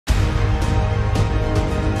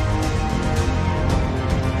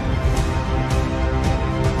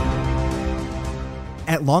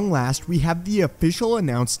At long last, we have the official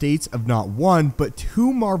announced dates of not one, but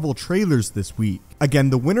two Marvel trailers this week.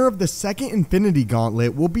 Again, the winner of the second Infinity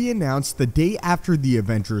Gauntlet will be announced the day after the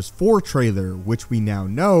Avengers 4 trailer, which we now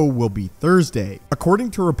know will be Thursday.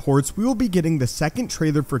 According to reports, we will be getting the second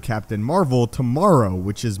trailer for Captain Marvel tomorrow,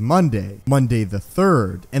 which is Monday the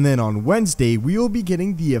 3rd, and then on Wednesday, we will be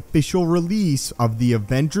getting the official release of the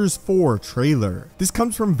Avengers 4 trailer. This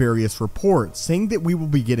comes from various reports, saying that we will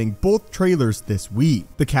be getting both trailers this week.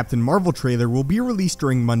 The Captain Marvel trailer will be released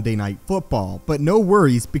during Monday Night Football, but no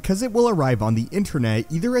worries because it will arrive on the internet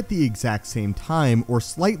either at the exact same time or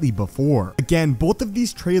slightly before. Again, both of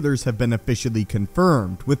these trailers have been officially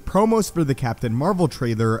confirmed, with promos for the Captain Marvel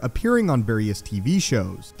trailer appearing on various TV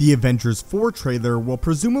shows. The Avengers 4 trailer will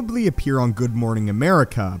presumably appear on Good Morning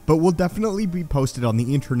America, but will definitely be posted on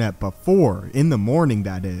the internet before, in the morning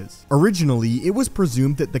that is. Originally, it was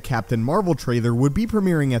presumed that the Captain Marvel trailer would be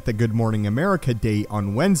premiering at the Good Morning America date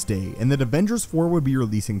on Wednesday, and that Avengers 4 would be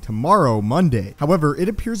releasing tomorrow, Monday. However, it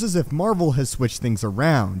appears as if Marvel has switched things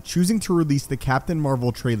around, choosing to release the Captain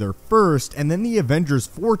Marvel trailer first and then the Avengers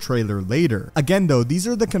 4 trailer later. Again though, these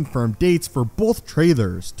are the confirmed dates for both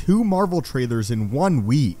trailers, two Marvel trailers in 1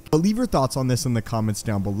 week. But leave your thoughts on this in the comments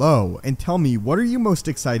down below and tell me, what are you most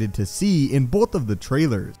excited to see in both of the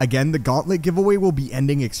trailers? Again, the Gauntlet giveaway will be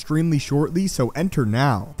ending extremely shortly, so enter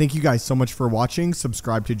now. Thank you guys so much for watching,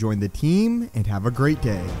 subscribe to join the team, and have a great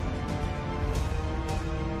day.